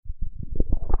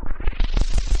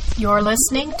You're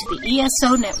listening to the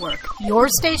ESO Network, your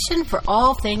station for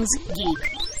all things geek.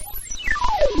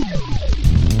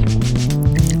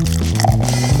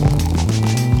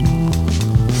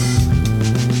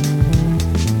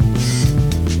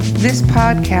 This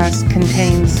podcast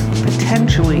contains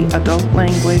potentially adult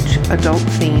language, adult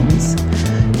themes,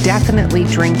 definitely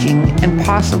drinking, and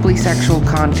possibly sexual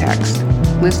context.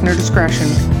 Listener discretion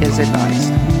is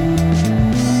advised.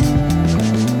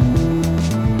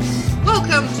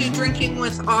 Welcome to Drinking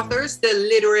with Authors, the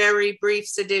literary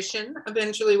briefs edition.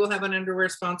 Eventually we'll have an underwear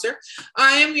sponsor.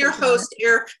 I am your host,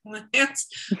 Eric Lance.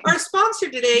 Our sponsor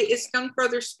today is Young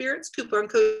Brother Spirits, coupon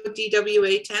code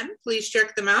DWA10. Please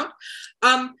check them out.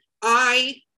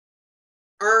 My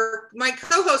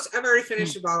co-host, I've already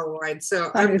finished a bottle of wine, so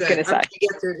I'm good. I'm going to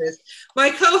get through this. My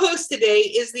co-host today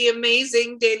is the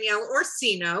amazing Danielle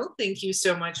Orsino. Thank you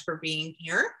so much for being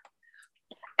here.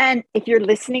 And if you're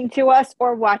listening to us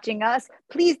or watching us,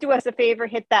 please do us a favor,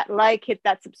 hit that like, hit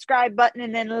that subscribe button,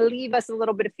 and then leave us a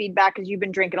little bit of feedback as you've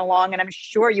been drinking along. And I'm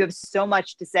sure you have so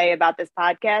much to say about this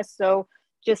podcast, so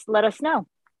just let us know.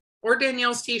 Or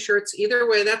Danielle's t-shirts, either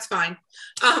way, that's fine.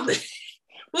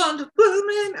 Wonder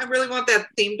Woman. I really want that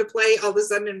theme to play all of a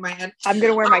sudden in my head. I'm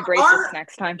going to wear my braces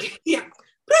next time. Yeah.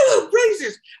 Woo,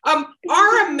 braces.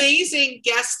 Our amazing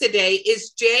guest today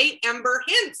is Ember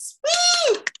Hintz.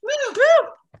 Woo! Woo! Woo!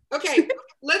 Okay,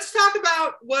 let's talk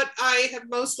about what I have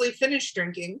mostly finished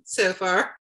drinking so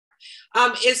far.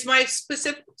 Is my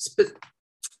Pacific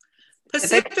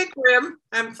Rim.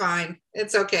 I'm fine.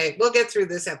 It's okay. We'll get through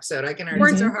this episode. I can already.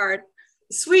 Words are hard.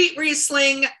 Sweet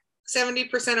Riesling,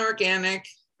 70% organic.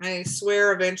 I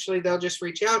swear eventually they'll just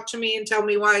reach out to me and tell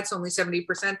me why it's only 70%.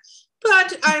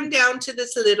 But I'm down to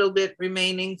this little bit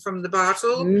remaining from the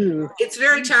bottle. Ooh. It's a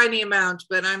very tiny amount,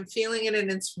 but I'm feeling it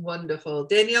and it's wonderful.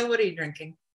 Danielle, what are you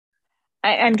drinking?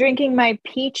 I'm drinking my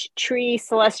Peach Tree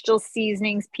Celestial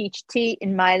Seasonings peach tea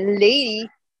in my Lady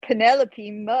Penelope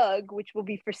mug, which will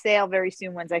be for sale very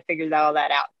soon once I figure all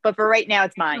that out. But for right now,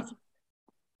 it's mine.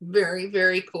 Very,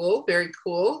 very cool. Very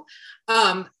cool.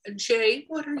 Jay,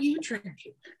 what are you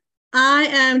drinking? I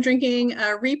am drinking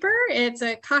a Reaper. It's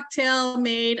a cocktail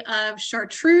made of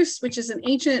chartreuse, which is an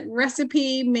ancient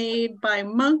recipe made by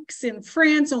monks in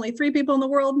France. Only 3 people in the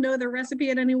world know the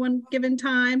recipe at any one given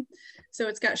time. So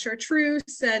it's got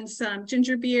chartreuse and some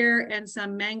ginger beer and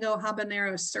some mango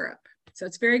habanero syrup. So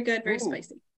it's very good, very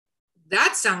spicy.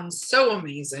 That sounds so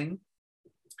amazing.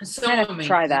 So amazing.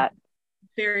 Try that.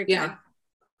 Very good. Yeah.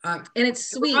 And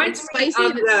it's sweet. It's spicy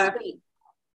and it's sweet.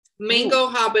 Mango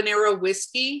habanero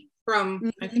whiskey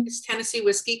from, I think it's Tennessee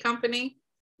Whiskey Company.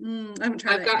 I haven't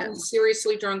tried I've gotten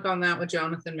seriously drunk on that with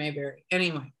Jonathan Mayberry.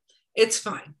 Anyway, it's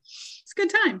fine. It's a good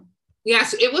time.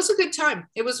 Yes, it was a good time.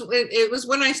 It was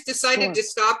when I decided to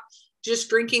stop just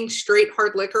drinking straight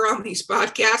hard liquor on these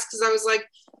podcasts, because I was like,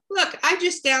 look, I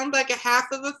just downed like a half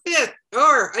of a fifth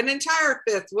or an entire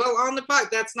fifth. Well, on the pod,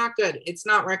 that's not good. It's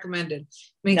not recommended.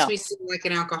 Makes me seem like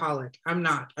an alcoholic. I'm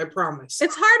not, I promise.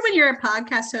 It's hard when you're a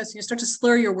podcast host and you start to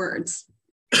slur your words.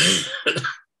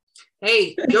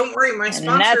 Hey, don't worry, my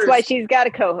sponsor. And that's why she's got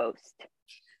a co-host.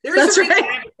 There is a reason I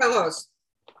have a co-host.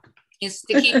 Is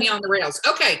to keep me on the rails.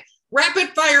 Okay, rapid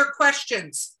fire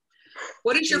questions.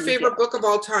 What is your favorite book of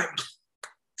all time?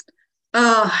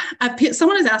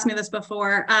 Someone has asked me this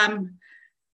before.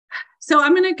 So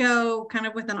I'm going to go kind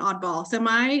of with an oddball. So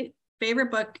my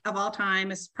favorite book of all time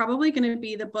is probably going to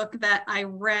be the book that I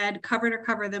read cover to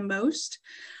cover the most.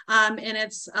 And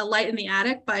it's A Light in the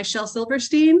Attic by Shel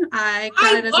Silverstein. I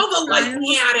love A Light in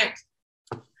the Attic.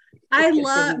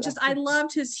 I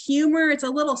loved his humor. It's a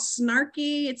little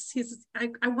snarky.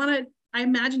 I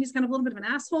imagine he's kind of a little bit of an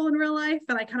asshole in real life,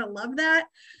 and I kind of love that.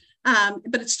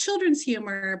 But it's children's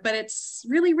humor, but it's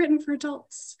really written for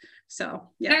adults. So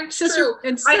yeah, Sister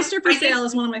for Sale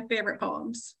is one of my favorite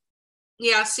poems.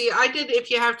 Yeah, see, I did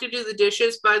If You Have to Do the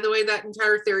Dishes. By the way, that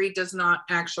entire theory does not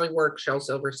actually work, Shel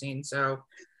Silverstein. So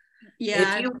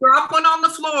yeah, if you drop one on the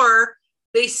floor,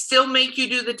 they still make you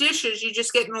do the dishes. You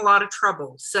just get in a lot of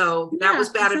trouble. So that was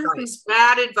bad advice.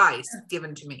 Bad advice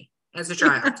given to me as a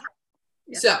child.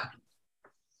 Yeah. So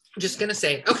I'm just going to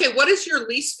say, okay, what is your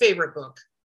least favorite book?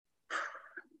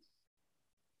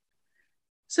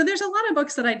 So there's a lot of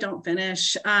books that I don't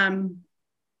finish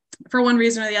for one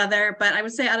reason or the other, but I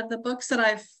would say out of the books that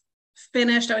I've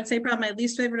finished, I would say probably my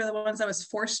least favorite are the ones I was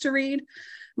forced to read.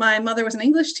 My mother was an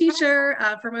English teacher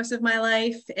for most of my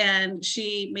life, and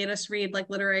she made us read like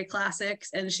literary classics,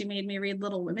 and she made me read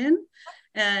Little Women,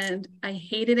 and I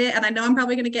hated it. And I know I'm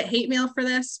probably going to get hate mail for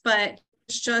this, but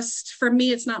it's just, for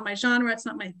me, it's not my genre. It's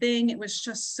not my thing. It was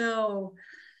so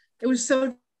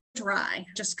dry.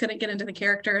 Just couldn't get into the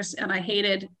characters, and I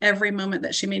hated every moment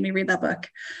that she made me read that book.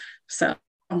 So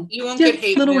you won't get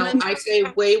hate mail. I say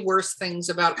way worse things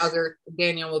about other.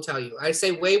 Daniel will tell you. I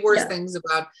say way worse things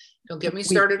about. Don't get me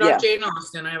started on Jane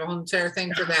Austen. I have a whole entire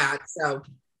thing for that. So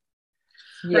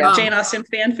Jane Austen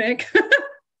fanfic.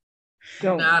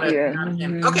 Not a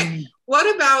him. Okay.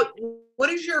 What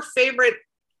is your favorite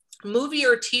movie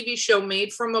or TV show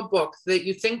made from a book that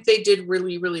you think they did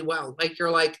really, really well? Like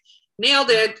you're like,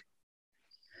 nailed it.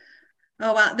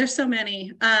 Oh, wow. There's so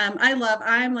many. I'm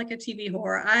like a TV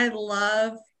whore. I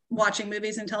love watching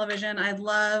movies and television. I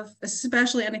love,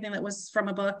 especially anything that was from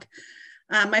a book.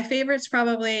 My favorites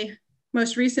probably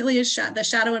most recently is the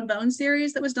Shadow and Bone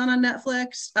series that was done on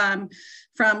Netflix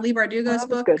from Leigh Bardugo's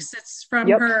books. Good. It's from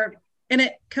her, and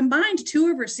it combined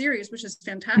 2 of her series, which is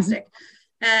fantastic.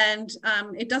 And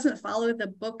it doesn't follow the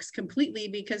books completely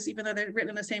because even though they're written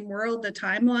in the same world, the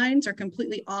timelines are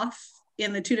completely off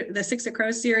in the Six of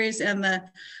Crows series and the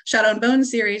Shadow and Bone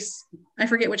series. I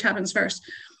forget which happens first.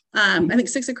 I think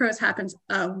Six of Crows happens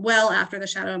well after the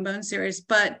Shadow and Bone series,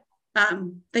 but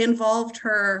they involved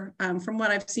her, from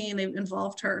what I've seen, they've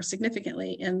involved her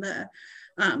significantly in the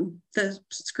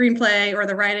screenplay or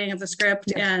the writing of the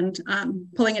script and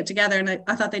pulling it together. And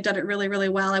I thought they did it really, really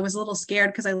well. I was a little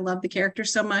scared because I love the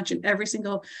characters so much, and every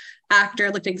single actor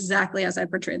looked exactly as I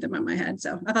portrayed them in my head.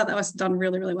 So I thought that was done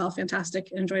really, really well.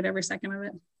 Fantastic. Enjoyed every second of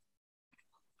it.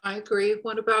 I agree.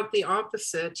 What about the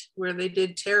opposite, where they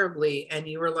did terribly and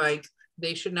you were like,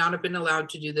 they should not have been allowed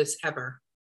to do this ever?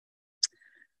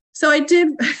 So I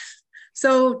did.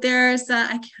 So there's,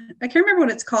 I can't remember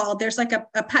what it's called. There's like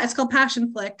it's called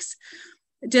Passion Flicks.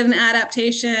 It did an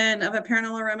adaptation of a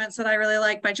paranormal romance that I really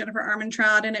like by Jennifer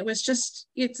Armentrout. And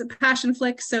it's a passion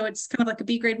flick. So it's kind of like a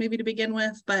B-grade movie to begin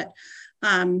with, but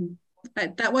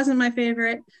that wasn't my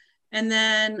favorite. And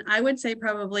then I would say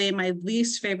probably my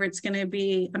least favorite is going to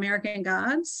be American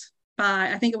Gods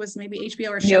by, I think it was maybe HBO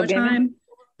or Showtime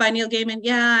by Neil Gaiman.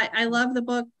 Yeah, I love the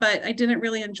book, but I didn't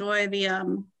really enjoy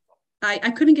the,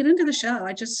 I couldn't get into the show.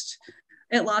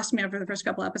 It lost me after the first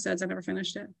couple episodes. I never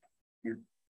finished it. Yeah.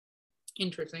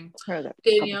 Interesting. Heard that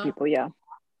from a couple people, yeah.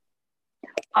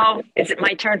 Oh, is it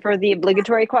my turn for the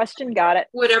obligatory question? Got it.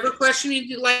 Whatever question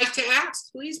you'd like to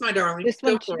ask, please, my darling. This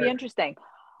one should be interesting.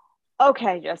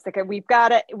 Okay, Jessica, we've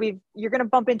got it. You're going to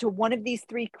bump into one of these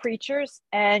 3 creatures,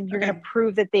 and you're going to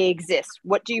prove that they exist.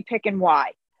 What do you pick and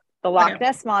why? The Loch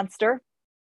Ness Monster,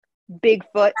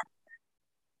 Bigfoot,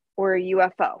 or a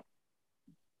UFO?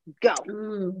 Go.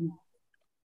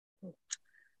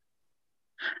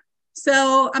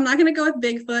 So I'm not going to go with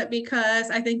Bigfoot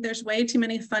because I think there's way too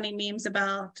many funny memes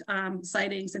about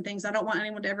sightings and things. I don't want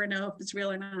anyone to ever know if it's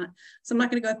real or not. So I'm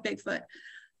not going to go with Bigfoot.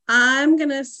 I'm going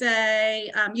to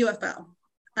say UFO.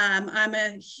 I'm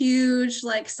a huge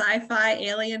sci-fi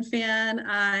alien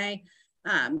fan.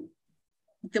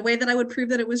 The way that I would prove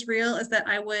that it was real is that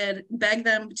I would beg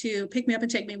them to pick me up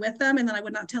and take me with them, and then I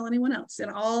would not tell anyone else.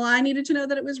 And all I needed to know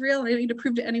that it was real, and I didn't need to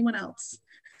prove to anyone else.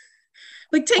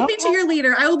 Take me to your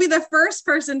leader. I will be the first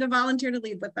person to volunteer to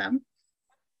lead with them.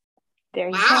 There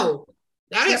you go.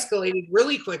 That escalated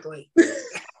really quickly.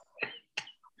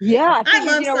 Yeah, I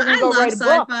love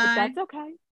sci-fi. That's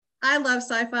okay. I love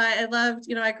sci-fi. I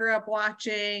loved, I grew up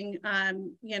watching,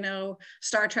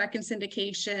 Star Trek and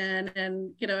syndication,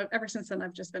 and ever since then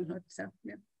I've just been hooked. So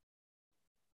yeah.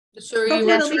 So are you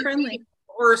Trekkie friendly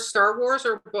or Star Wars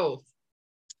or both?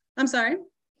 I'm sorry.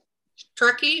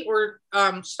 Trekkie or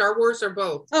Star Wars or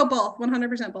both? Oh, both.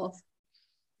 100% both.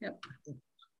 Yep.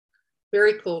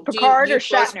 Very cool. Picard or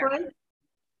Shatner?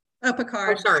 Oh,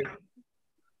 Picard. Oh, sorry.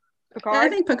 Picard? Yeah, I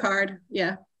think Picard.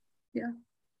 Yeah. Yeah.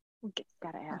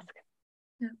 Gotta ask.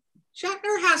 Yeah.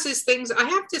 Shatner has his things. I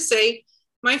have to say,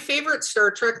 my favorite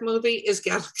Star Trek movie is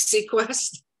Galaxy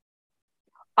Quest.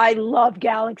 I love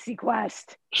Galaxy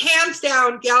Quest. Hands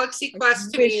down, Galaxy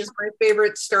Quest to me is my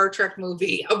favorite Star Trek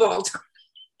movie of all time.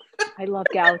 I love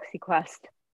Galaxy Quest.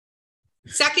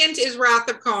 Second is Wrath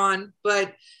of Khan,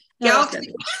 but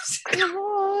Galaxy Quest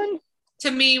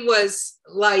to me was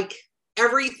like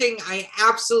everything I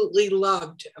absolutely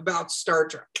loved about Star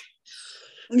Trek.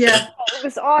 Yeah. It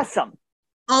was awesome.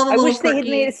 I wish they had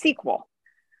made a sequel.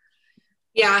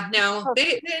 Yeah, no,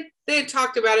 they had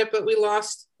talked about it, but we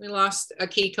lost a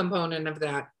key component of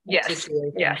that.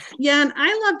 Situation. Yes. Yeah, and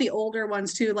I love the older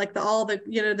ones too, like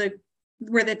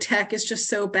where the tech is just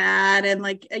so bad, and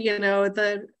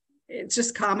it's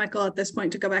just comical at this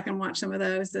point to go back and watch some of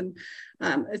those, and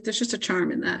there's just a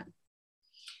charm in that.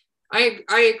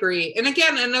 I agree. And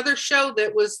again, another show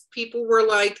that was people were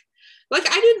like, Like,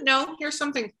 I didn't know, here's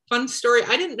something fun story.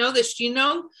 I didn't know this. Do you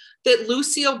know that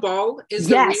Lucille Ball is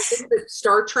the reason that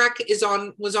Star Trek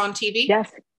was on TV? Yes.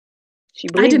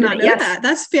 I did not know that.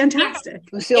 That's fantastic.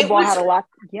 Lucille Ball had a lot.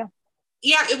 Yeah.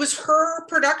 Yeah, it was her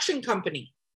production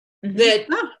company that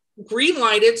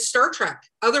greenlighted Star Trek.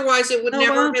 Otherwise, it would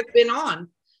never have been on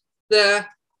the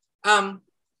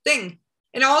thing.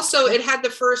 And also, it had the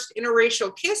first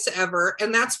interracial kiss ever.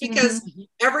 And that's because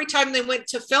every time they went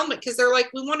to film it, because they're like,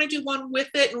 we want to do one with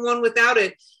it and one without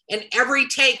it. And every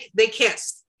take, they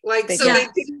kissed. Like, they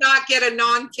did not get a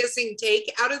non-kissing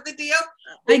take out of the deal.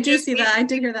 I do see that. I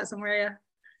did hear that somewhere,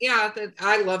 yeah. Yeah,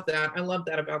 I love that. I love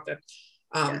that about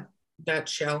that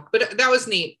show. But that was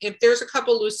neat. If there's a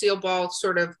couple Lucille Ball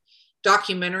sort of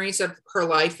documentaries of her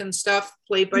life and stuff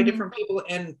played by different people,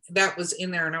 and that was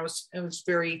in there, and it was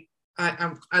very,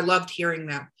 I loved hearing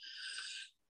that.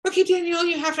 Okay, Danielle,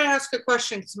 you have to ask a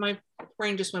question because my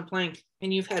brain just went blank,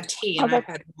 and you've had tea and I've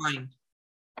had wine.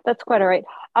 That's quite all right.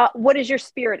 What is your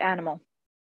spirit animal?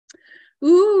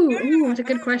 Ooh, what a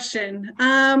good question.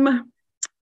 My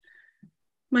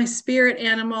spirit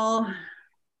animal.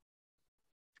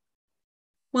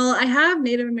 Well, I have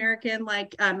Native American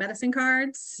medicine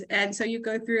cards. And so you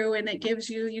go through and it gives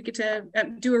you get to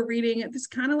do a reading. It's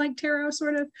kind of like tarot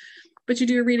sort of, but you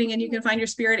do a reading and you can find your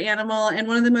spirit animal. And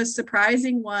one of the most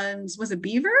surprising ones was a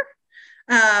beaver.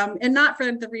 And not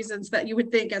for the reasons that you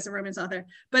would think as a romance author,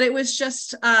 but it was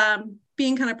just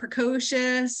being kind of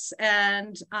precocious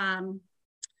and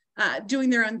doing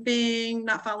their own thing,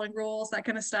 not following rules, that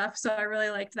kind of stuff. So I really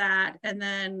liked that. And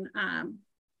then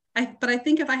but I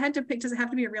think if I had to pick, does it have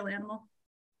to be a real animal?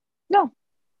 No.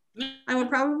 I would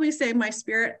probably say my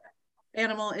spirit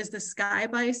animal is the sky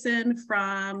bison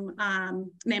from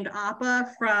named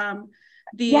Appa from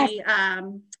the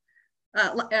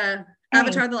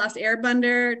Avatar: The Last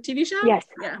Airbender TV show? Yes.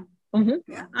 Yeah.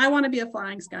 Mm-hmm. Yeah. I want to be a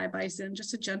flying sky bison,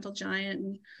 just a gentle giant,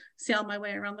 and sail my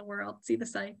way around the world, see the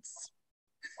sights.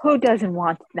 Who doesn't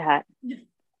want that?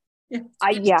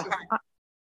 Yeah.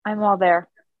 I'm all there.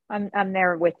 I'm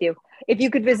there with you. If you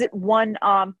could visit one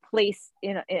place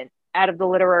in out of the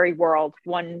literary world,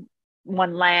 one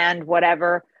land,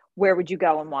 whatever, where would you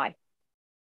go and why?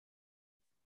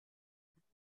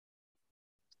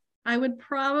 I would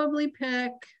probably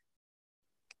pick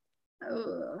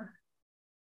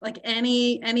like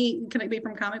any can it be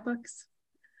from comic books?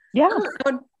 Yeah.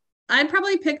 I'd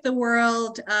probably pick the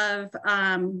world of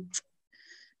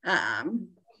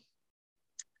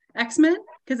X-Men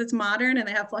because it's modern and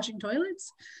they have flushing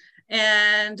toilets,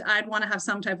 and I'd want to have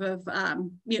some type of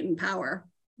mutant power.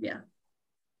 Yeah.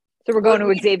 So we're going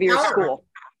to Xavier's school.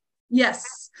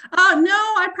 Yes. Oh no,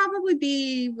 I'd probably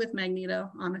be with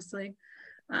Magneto, honestly.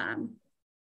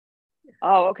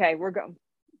 Oh, okay. We're going.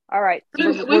 All right.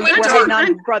 We're heading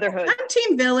on Brotherhood. I'm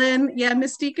team villain. Yeah,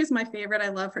 Mystique is my favorite. I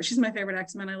love her. She's my favorite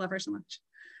X-Men. I love her so much.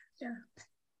 Yeah.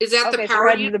 Is that the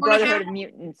power you the Brotherhood of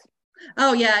Mutants?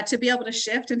 Oh yeah, to be able to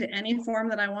shift into any form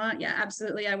that I want. Yeah,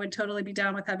 absolutely. I would totally be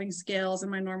down with having scales in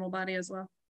my normal body as well.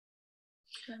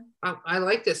 Yeah. I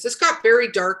like this. This got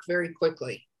very dark very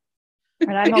quickly.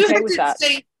 And I'm okay with that.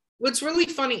 What's really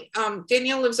funny,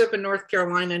 Danielle lives up in North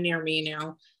Carolina near me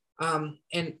now,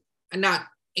 and not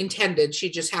intended. She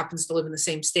just happens to live in the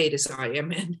same state as I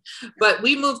am in. But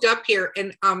we moved up here,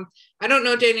 and I don't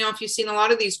know, Danielle, if you've seen a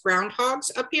lot of these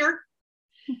groundhogs up here.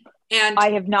 And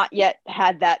I have not yet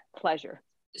had that pleasure.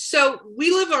 So we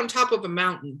live on top of a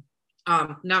mountain.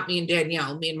 Not me and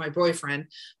Danielle, me and my boyfriend,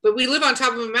 but we live on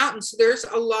top of a mountain. So there's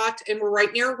a lot, and we're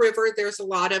right near a river. There's a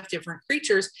lot of different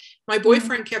creatures. My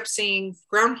boyfriend kept seeing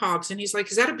groundhogs, and he's like,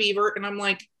 is that a beaver? And I'm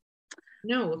like,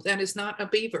 no, that is not a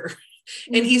beaver.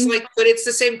 And he's like, but it's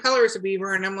the same color as a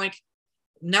beaver. And I'm like,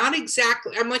 not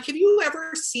exactly. I'm like, have you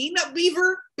ever seen a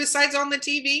beaver besides on the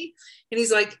TV? And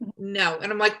he's like, no.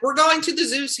 And I'm like, we're going to the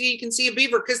zoo so you can see a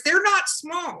beaver, because they're not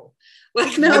small.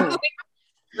 Like, no.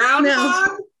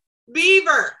 Groundhog,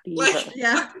 beaver. Like,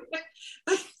 yeah.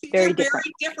 They're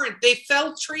very different. They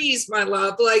fell trees, my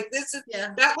love. Like, this is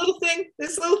that little thing.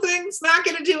 This little thing's not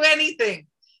going to do anything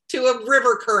to a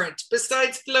river current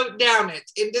besides float down it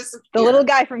and disappear. The little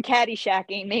guy from Caddyshack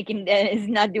is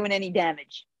not doing any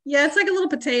damage. Yeah, it's like a little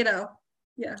potato.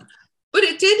 Yeah. But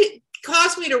it did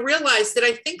cause me to realize that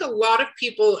I think a lot of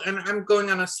people, and I'm going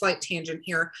on a slight tangent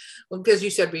here because you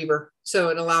said beaver, so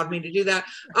it allowed me to do that,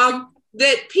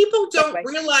 that people don't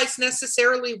realize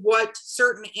necessarily what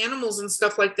certain animals and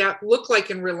stuff like that look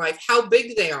like in real life, how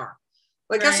big they are.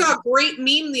 Like, I saw a great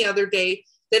meme the other day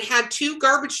that had 2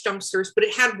 garbage dumpsters, but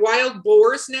it had wild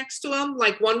boars next to them.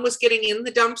 Like, one was getting in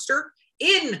the dumpster.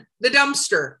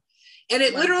 And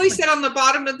it literally said on the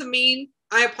bottom of the meme,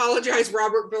 I apologize,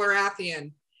 Robert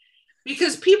Baratheon.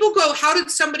 Because people go, how did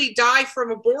somebody die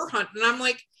from a boar hunt? And I'm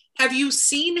like, have you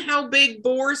seen how big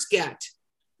boars get?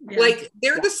 Yeah. Like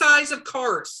they're the size of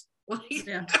cars. Like,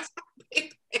 that's how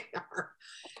big they are.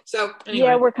 So anyway.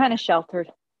 Yeah, we're kind of sheltered.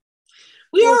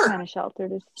 We're kind of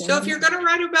sheltered. So if you're going to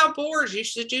write about boars, you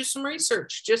should do some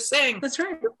research. Just saying. That's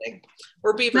right.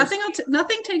 Or beavers.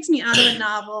 Nothing takes me out of a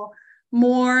novel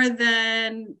more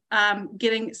than an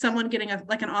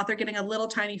author getting a little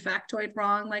tiny factoid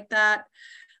wrong like that.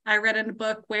 I read in a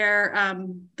book where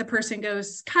the person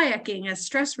goes kayaking as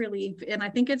stress relief, and I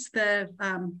think it's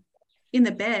in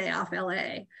the bay off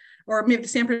LA, or maybe the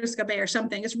San Francisco Bay or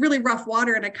something. It's really rough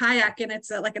water in a kayak, and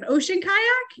it's like an ocean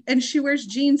kayak, and she wears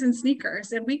jeans and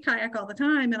sneakers, and we kayak all the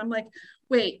time. And I'm like,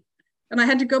 wait, and I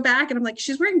had to go back, and I'm like,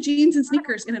 she's wearing jeans and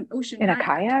sneakers in an ocean a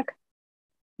kayak?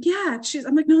 Yeah,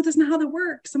 I'm like, no, that's not how that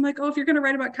works. I'm like, oh, if you're going to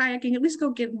write about kayaking, at least go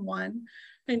get in one,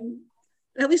 and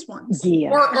at least once.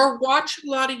 Yeah. Or watch a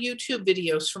lot of YouTube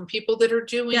videos from people that are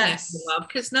doing it,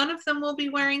 because none of them will be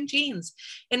wearing jeans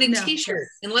and a t-shirt,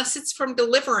 unless it's from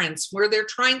Deliverance, where they're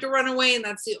trying to run away and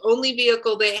that's the only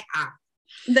vehicle they have.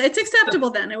 It's acceptable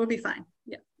then. It would be fine.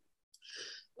 Yeah.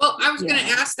 Well, I was going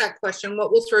to ask that question.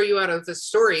 What will throw you out of the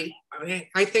story?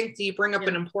 I think you bring up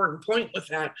an important point with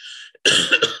that.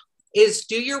 Is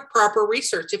do your proper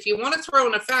research. If you want to throw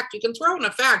in a fact, you can throw in a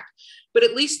fact, but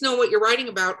at least know what you're writing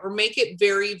about, or make it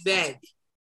very vague.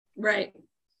 Right.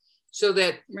 So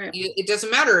that it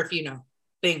doesn't matter if you know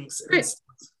things. Right.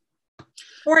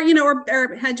 Or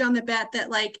hedge on the bet that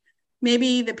like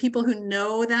maybe the people who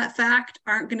know that fact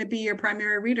aren't going to be your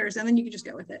primary readers, and then you can just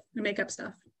go with it and make up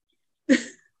stuff. I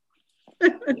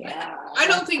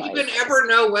don't think you can ever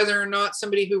know whether or not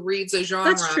somebody who reads a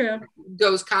genre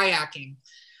goes kayaking.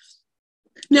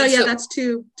 No, that's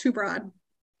too broad.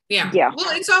 Yeah.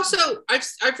 Well, it's also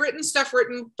I've written stuff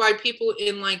written by people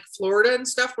in like Florida and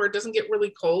stuff where it doesn't get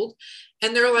really cold,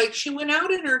 and they're like, she went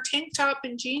out in her tank top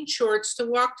and jean shorts to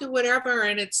walk to whatever,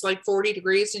 and it's like 40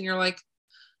 degrees, and you're like,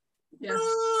 that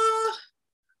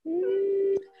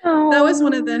was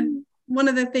one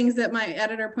of the things that my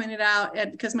editor pointed out,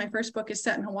 because my first book is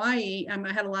set in Hawaii.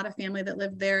 I had a lot of family that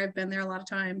lived there. I've been there a lot of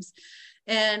times.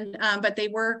 And but they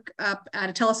work up at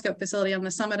a telescope facility on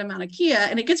the summit of Mauna Kea,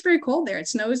 and it gets very cold there. It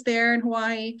snows there in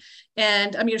Hawaii,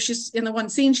 and she's in the one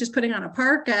scene, she's putting on a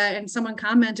parka, and someone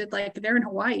commented like, they're in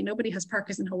Hawaii, nobody has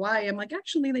parkas in Hawaii. I'm like,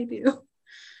 actually they do.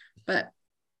 But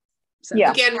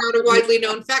again, not a widely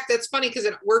known fact. That's funny because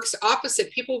it works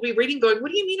opposite. People will be reading going, what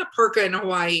do you mean a parka in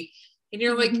Hawaii? And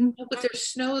you're like, no, but there's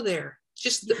snow there.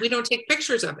 Just that we don't take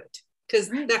pictures of it, because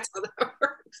that's how that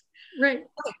works. Right.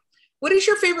 Okay. What is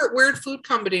your favorite weird food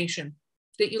combination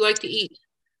that you like to eat?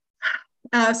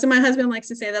 So my husband likes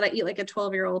to say that I eat like a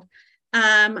 12-year-old.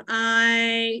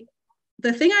 The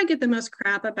thing I get the most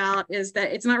crap about is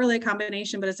that it's not really a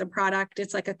combination, but it's a product.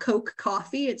 It's like a Coke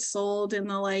coffee. It's sold in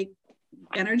the like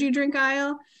energy drink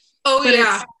aisle. Oh, but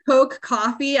yeah. It's Coke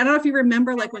coffee. I don't know if you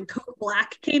remember like when Coke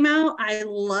Black came out, I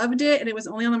loved it. And it was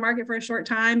only on the market for a short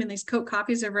time. And these Coke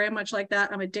coffees are very much like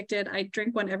that. I'm addicted. I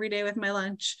drink one every day with my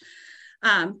lunch.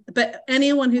 But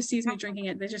anyone who sees me drinking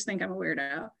it, they just think I'm a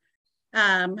weirdo.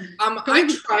 I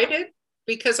tried it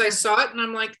because I saw it and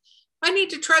I'm like, I need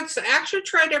to try this. I actually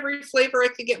tried every flavor I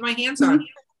could get my hands on.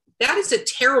 That is a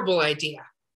terrible idea.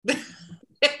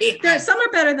 Some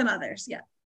are better than others. Yeah.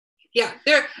 Yeah.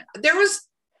 There was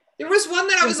one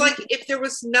that I was like, if there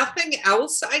was nothing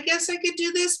else, I guess I could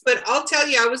do this, but I'll tell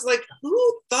you, I was like,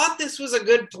 who thought this was a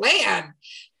good plan?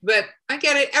 But I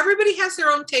get it. Everybody has their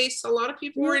own tastes. A lot of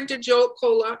people are into Jolt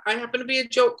Cola. I happen to be a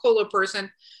Jolt Cola person,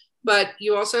 but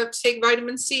you also have to take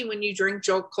vitamin C when you drink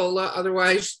Jolt Cola.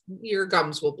 Otherwise, your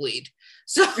gums will bleed.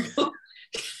 So,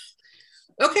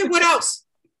 okay, what else?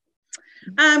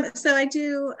 So I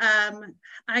do,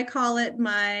 I call it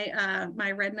my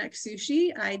my redneck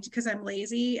sushi. Because I'm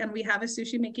lazy, and we have a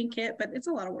sushi making kit, but it's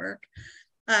a lot of work.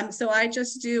 So I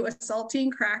just do a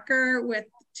saltine cracker with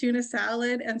tuna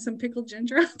salad and some pickled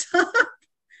ginger on top.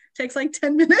 Takes like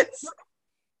 10 minutes.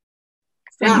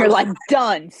 And you're like,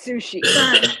 done, sushi.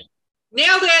 Done.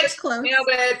 Nailed it. Nailed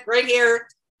it right here.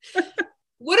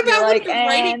 What about when you're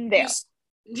writing?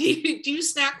 Do you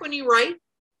snack when you write?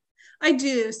 I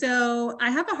do. So I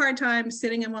have a hard time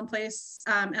sitting in one place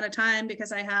at a time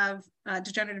because I have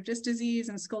degenerative disc disease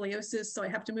and scoliosis. So I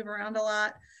have to move around a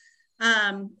lot.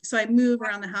 So I move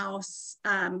around the house.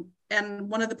 And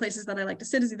one of the places that I like to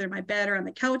sit is either my bed or on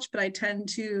the couch, but I tend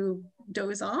to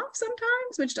doze off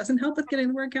sometimes, which doesn't help with getting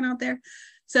the work in out there.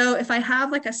 So if I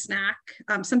have like a snack,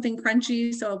 something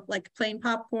crunchy, so like plain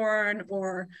popcorn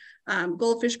or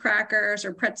goldfish crackers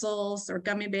or pretzels or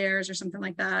gummy bears or something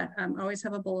like that, I always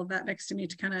have a bowl of that next to me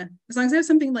to kind of, as long as I have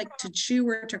something like to chew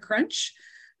or to crunch,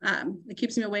 it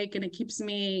keeps me awake and it keeps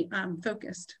me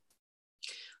focused.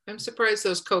 I'm surprised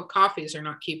those Coke coffees are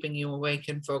not keeping you awake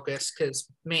and focused, because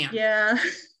man. Yeah.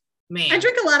 Man. I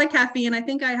drink a lot of caffeine. I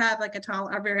think I have like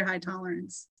a very high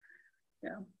tolerance.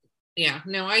 Yeah. Yeah.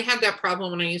 No, I had that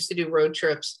problem when I used to do road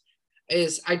trips,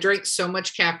 is I drank so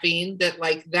much caffeine that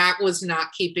like that was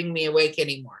not keeping me awake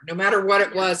anymore. No matter what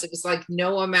it was like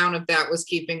no amount of that was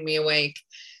keeping me awake.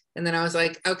 And then I was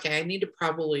like, okay, I need to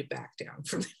probably back down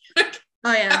from that.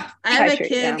 Oh yeah. I have a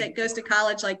kid that goes to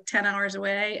college like 10 hours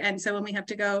away. And so when we have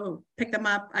to go pick them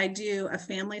up, I do a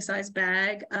family size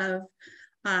bag of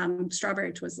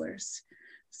strawberry Twizzlers.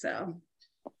 So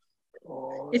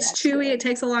it's chewy. Good. It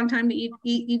takes a long time to eat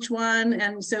each one.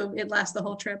 And so it lasts the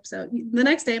whole trip. So the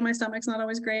next day, my stomach's not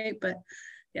always great, but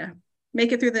yeah,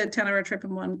 make it through the 10-hour trip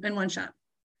in one shot.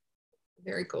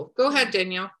 Very cool. Go ahead,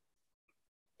 Danielle.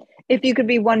 If you could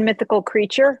be one mythical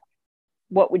creature,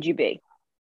 what would you be?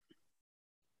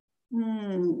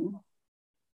 Well,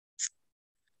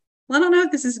 I don't know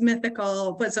if this is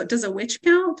mythical, but so does a witch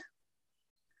count?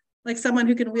 Like someone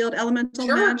who can wield elemental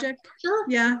magic? Sure.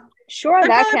 Yeah. Sure,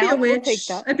 that counts. Be a witch. We'll take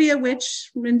that. I'd be a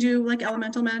witch and do like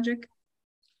elemental magic.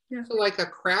 Yeah. So like a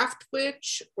craft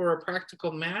witch or a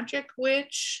practical magic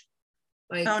witch?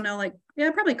 Like, oh no, like,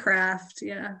 yeah, probably craft.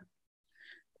 Yeah.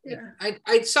 Yeah.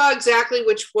 I saw exactly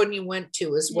which one you went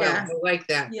to as well. Yeah. I like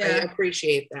that. Yeah. I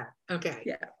appreciate that. Okay.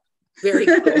 Yeah. Very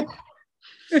cool.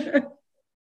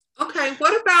 Okay.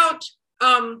 What about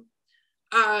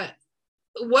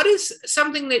what is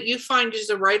something that you find as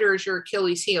a writer is your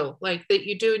Achilles heel, like that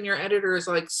you do and your editor is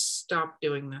like, stop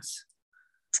doing this?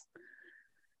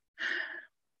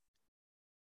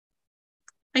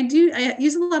 I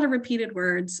use a lot of repeated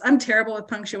words. I'm terrible with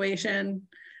punctuation,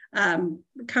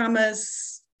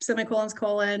 commas, semicolons,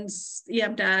 colons,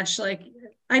 em dash. Like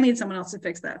I need someone else to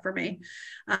fix that for me.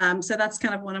 So that's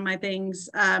kind of one of my things.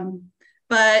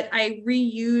 But I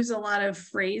reuse a lot of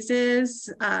phrases.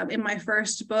 In my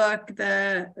first book,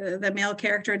 the male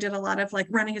character did a lot of like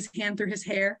running his hand through his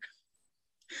hair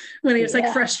when he was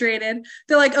like frustrated.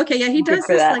 They're like, okay, yeah, he does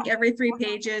this like every 3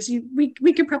 pages. We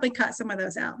could probably cut some of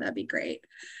those out. That'd be great.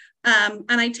 And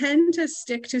I tend to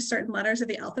stick to certain letters of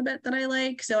the alphabet that I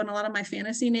like. So in a lot of my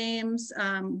fantasy names,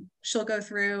 she'll go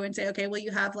through and say, okay, well,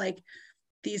 you have like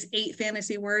these 8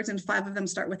 fantasy words and 5 of them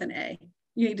start with an A.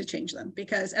 You need to change them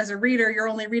because as a reader, you're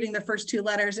only reading the first 2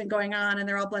 letters and going on and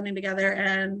they're all blending together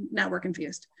and now we're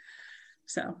confused.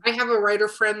 So I have a writer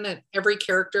friend that every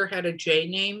character had a J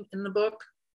name in the book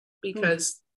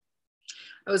because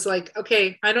I was like,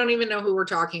 okay, I don't even know who we're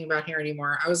talking about here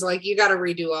anymore. I was like, you got to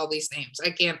redo all these names. I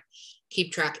can't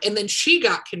keep track. And then she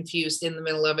got confused in the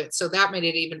middle of it. So that made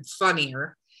it even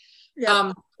funnier.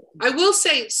 Yeah. I will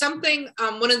say something,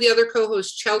 one of the other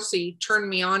co-hosts, Chelsea, turned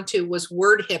me on to was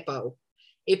Word Hippo.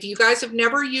 If you guys have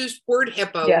never used Word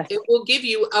Hippo, it will give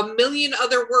you a million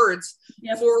other words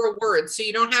for a word. So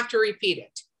you don't have to repeat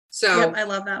it. So I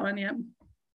love that one. Yep.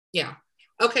 Yeah.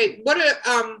 Okay. What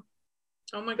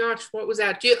oh my gosh, what was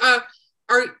that?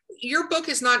 Your book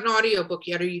is not an audiobook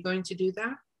yet. Are you going to do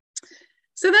that?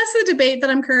 So that's the debate that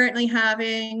I'm currently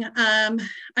having.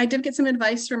 I did get some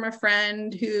advice from a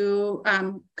friend who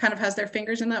kind of has their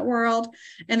fingers in that world.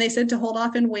 And they said to hold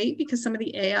off and wait because some of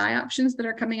the AI options that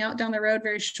are coming out down the road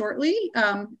very shortly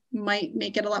might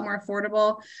make it a lot more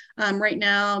affordable. Right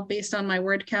now, based on my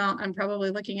word count, I'm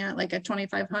probably looking at like a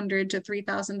 $2,500 to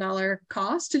 $3,000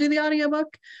 cost to do the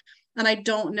audiobook. And I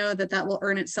don't know that that will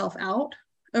earn itself out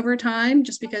over time,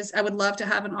 just because I would love to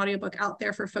have an audiobook out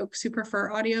there for folks who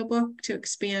prefer audiobook to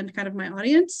expand kind of my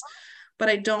audience, but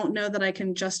I don't know that I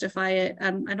can justify it.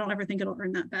 I don't ever think it'll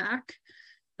earn that back.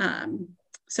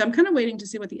 So I'm kind of waiting to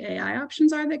see what the AI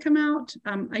options are that come out.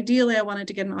 Ideally, I wanted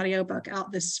to get an audiobook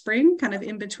out this spring, kind of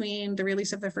in between the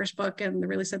release of the first book and the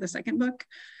release of the second book,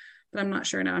 but I'm not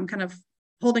sure now. I'm kind of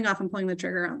holding off and pulling the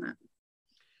trigger on that.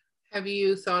 Have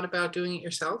you thought about doing it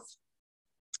yourself?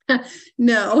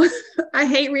 No, I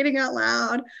hate reading out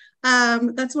loud.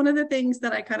 That's one of the things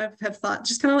that I kind of have thought,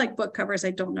 just kind of like book covers.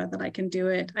 I don't know that I can do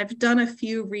it. I've done a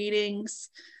few readings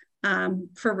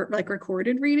for like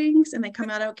recorded readings and they come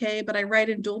out okay, but I write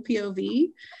in dual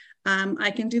POV.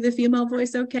 I can do the female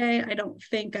voice okay. I don't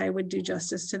think I would do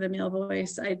justice to the male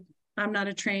voice. I'm not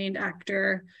a trained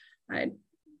actor. I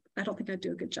don't think I'd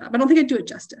do a good job. I don't think I'd do it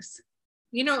justice.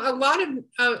 You know, a lot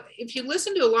of, if you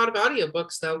listen to a lot of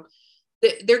audiobooks though,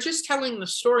 they're just telling the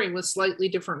story with slightly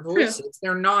different voices. True.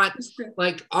 They're not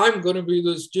like, I'm going to be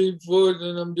this deep voice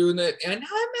and I'm doing that. And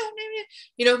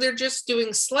they're just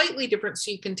doing slightly different so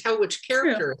you can tell which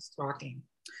character is talking.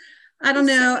 I don't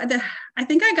know. I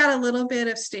think I got a little bit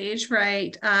of stage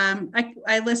fright.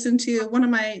 I listened to one of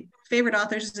my favorite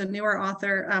authors is a newer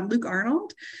author, Luke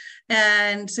Arnold.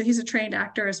 And so he's a trained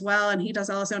actor as well. And he does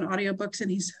all his own audiobooks and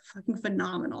he's fucking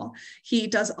phenomenal. He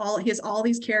has all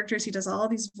these characters. He does all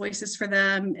these voices for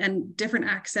them and different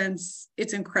accents.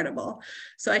 It's incredible.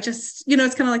 So I just,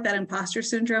 it's kind of like that imposter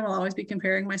syndrome. I'll always be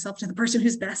comparing myself to the person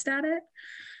who's best at it.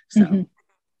 So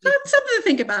that's something to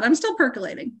think about. I'm still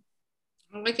percolating.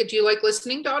 I like it. Do you like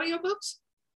listening to audiobooks?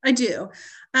 I do.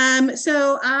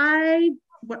 So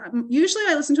usually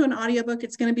I listen to an audiobook.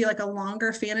 It's going to be like a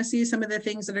longer fantasy. Some of the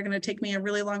things that are going to take me a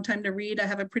really long time to read. I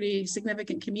have a pretty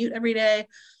significant commute every day.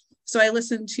 So I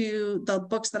listen to the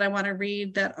books that I want to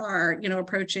read that are,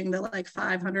 approaching the like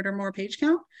 500 or more page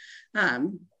count,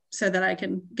 so that I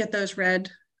can get those read.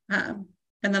 And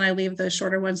then I leave the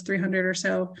shorter ones, 300 or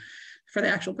so, for the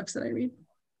actual books that I read.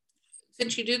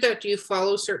 Since you do that, do you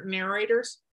follow certain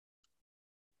narrators?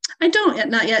 I don't yet,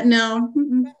 not yet. No.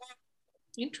 Mm-mm.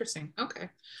 Interesting. Okay.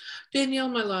 Danielle,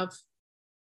 my love.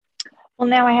 Well,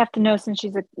 now I have to know, since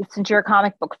you're a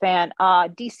comic book fan,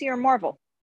 DC or Marvel?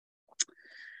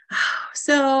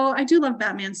 So I do love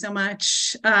Batman so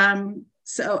much.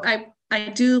 So I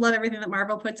do love everything that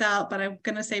Marvel puts out, but I'm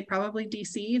going to say probably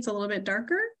DC. It's a little bit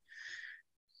darker.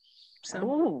 So.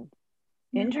 Ooh,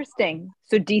 interesting.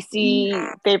 So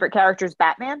DC favorite character is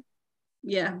Batman?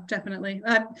 Yeah, definitely.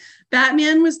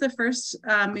 Batman was the first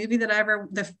movie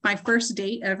that my first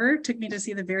date ever took me to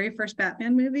see the very first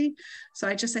Batman movie. So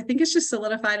I think it's just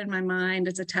solidified in my mind.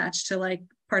 It's attached to like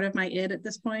part of my id at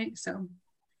this point. So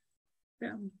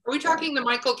yeah. Are we talking the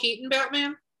Michael Keaton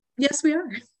Batman? Yes, we are.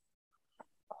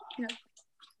 Yeah.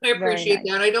 I appreciate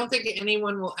that. I don't think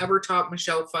anyone will ever top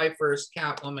Michelle Pfeiffer's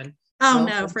Catwoman. Oh,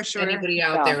 no, for sure. Anybody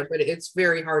out there, but it's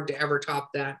very hard to ever top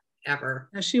that, ever.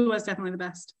 No, she was definitely the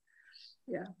best.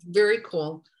 Yeah. Very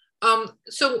cool.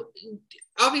 So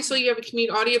obviously you have a commute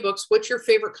audiobooks. What's your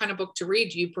favorite kind of book to read?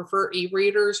 Do you prefer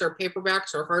e-readers or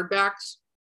paperbacks or hardbacks?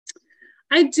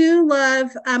 I do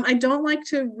love, I don't like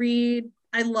to read.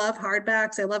 I love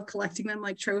hardbacks. I love collecting them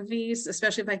like trophies,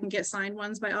 especially if I can get signed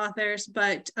ones by authors,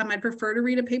 but I prefer to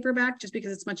read a paperback just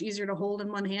because it's much easier to hold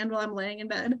in one hand while I'm laying in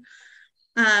bed.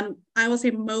 I will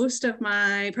say most of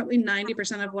probably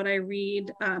 90% of what I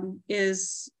read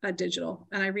is digital,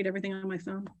 and I read everything on my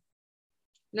phone.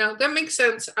 No, that makes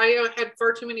sense. I had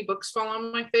far too many books fall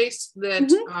on my face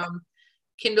that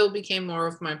Kindle became more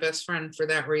of my best friend for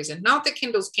that reason. Not that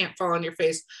Kindles can't fall on your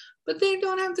face, but they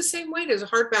don't have the same weight as a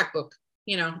hardback book,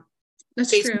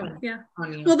 That's true. Yeah.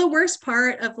 Well, the worst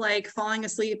part of like falling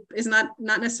asleep is not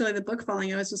necessarily the book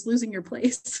falling out, it's just losing your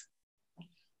place.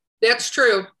 That's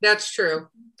true.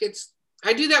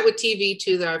 I do that with TV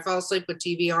too, that I fall asleep with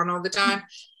TV on all the time.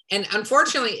 And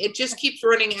unfortunately, it just keeps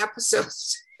running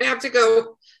episodes. I have to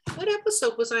go, what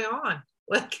episode was I on?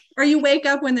 Or you wake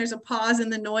up when there's a pause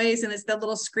in the noise and it's the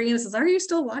little screen that says, are you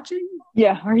still watching?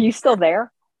 Yeah. Are you still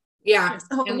there? Yeah. Yes.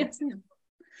 Oh, yes, ma'am.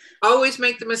 Always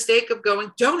make the mistake of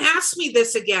going, don't ask me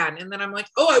this again. And then I'm like,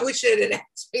 oh, I wish it had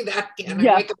asked me that again.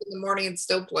 Yeah. I wake up in the morning and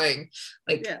still playing,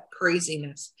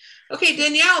 craziness. Okay,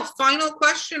 Danielle, final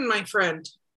question, my friend.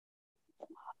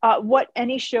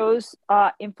 Any shows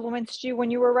influenced you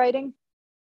when you were writing?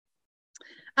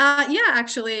 Yeah,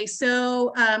 actually.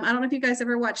 So I don't know if you guys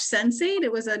ever watched Sense8.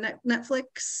 It was a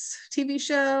Netflix TV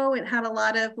show. It had a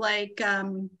lot of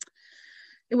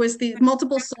it was the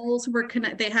multiple souls who were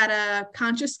they had a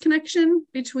conscious connection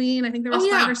between, I think there was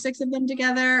 5 or 6 of them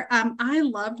together. I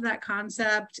loved that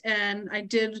concept, and I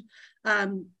did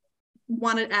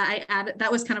I added,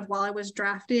 that was kind of while I was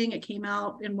drafting. It came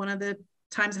out in one of the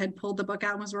times I had pulled the book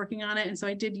out and was working on it. And so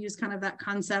I did use kind of that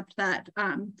concept that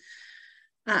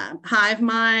hive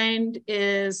mind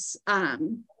is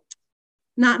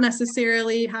not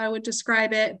necessarily how I would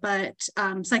describe it, but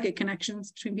psychic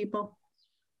connections between people.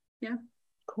 Yeah.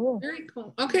 Cool. Very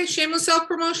cool. Okay, shameless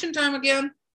self-promotion time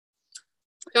again.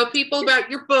 Tell people about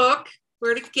your book,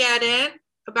 where to get it,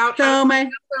 about my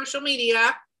social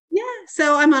media. Yeah,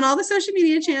 so I'm on all the social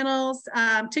media channels,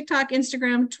 TikTok,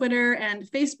 Instagram, Twitter, and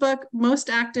Facebook. Most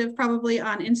active probably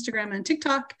on Instagram and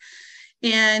TikTok.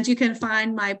 And you can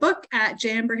find my book at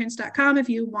jamberhintz.com if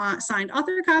you want signed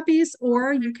author copies,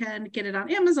 or you can get it on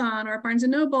Amazon or Barnes &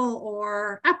 Noble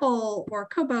or Apple or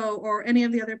Kobo or any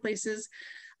of the other places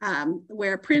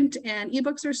where print and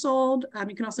ebooks are sold.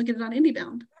 You can also get it on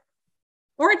IndieBound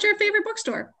or at your favorite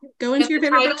bookstore. Go into your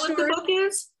favorite bookstore. The book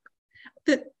is?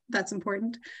 That's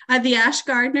important. The Ash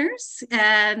Gardeners,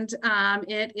 and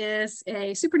it is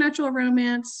a supernatural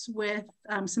romance with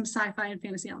some sci-fi and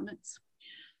fantasy elements.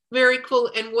 Very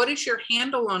cool. And what is your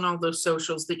handle on all those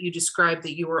socials that you described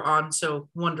that you were on so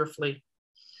wonderfully?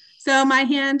 So my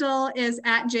handle is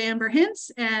at Ember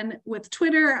Hintz, and with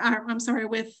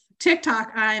with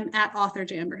TikTok, I'm at author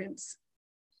Ember Hintz.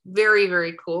 Very,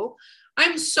 very cool.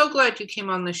 I'm so glad you came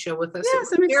on the show with us.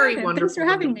 Yes, I'm excited. Very wonderful. Thanks for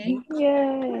having me.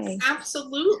 Yay.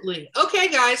 Absolutely. Okay,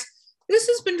 guys. This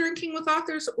has been Drinking with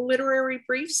Authors Literary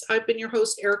Briefs. I've been your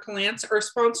host, Erica Lance. Our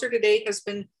sponsor today has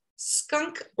been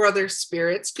Skunk Brothers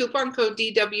Spirits. Coupon code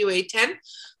DWA10.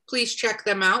 Please check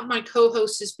them out. My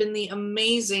co-host has been the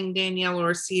amazing Danielle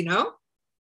Orsino.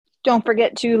 Don't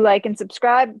forget to like and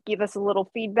subscribe. Give us a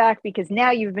little feedback because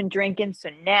now you've been drinking. So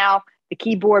now the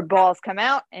keyboard balls come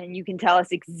out and you can tell us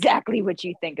exactly what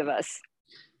you think of us.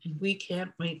 And we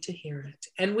can't wait to hear it.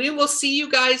 And we will see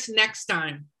you guys next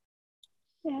time.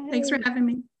 Yay. Thanks for having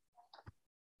me.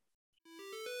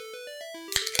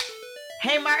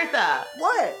 Hey, Martha.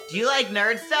 What? Do you like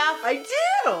nerd stuff? I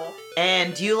do.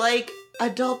 And do you like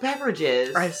adult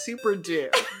beverages? I super do.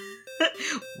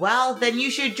 Well, then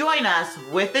you should join us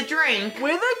with a drink.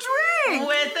 With a drink.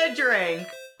 With a drink.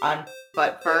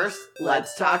 But first,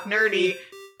 let's talk nerdy.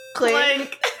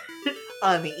 Clink.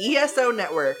 On the ESO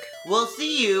Network. We'll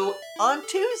see you on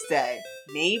Tuesday.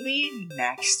 Maybe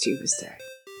next Tuesday.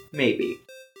 Maybe.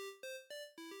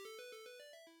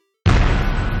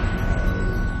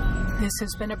 This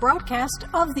has been a broadcast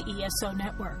of the ESO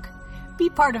Network. Be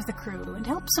part of the crew and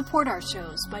help support our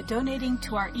shows by donating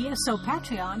to our ESO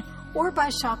Patreon or by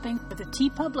shopping for the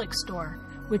TeePublic store,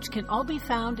 which can all be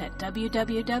found at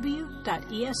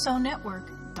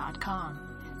www.esonetwork.com.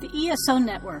 The ESO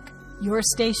Network, your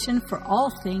station for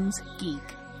all things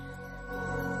geek.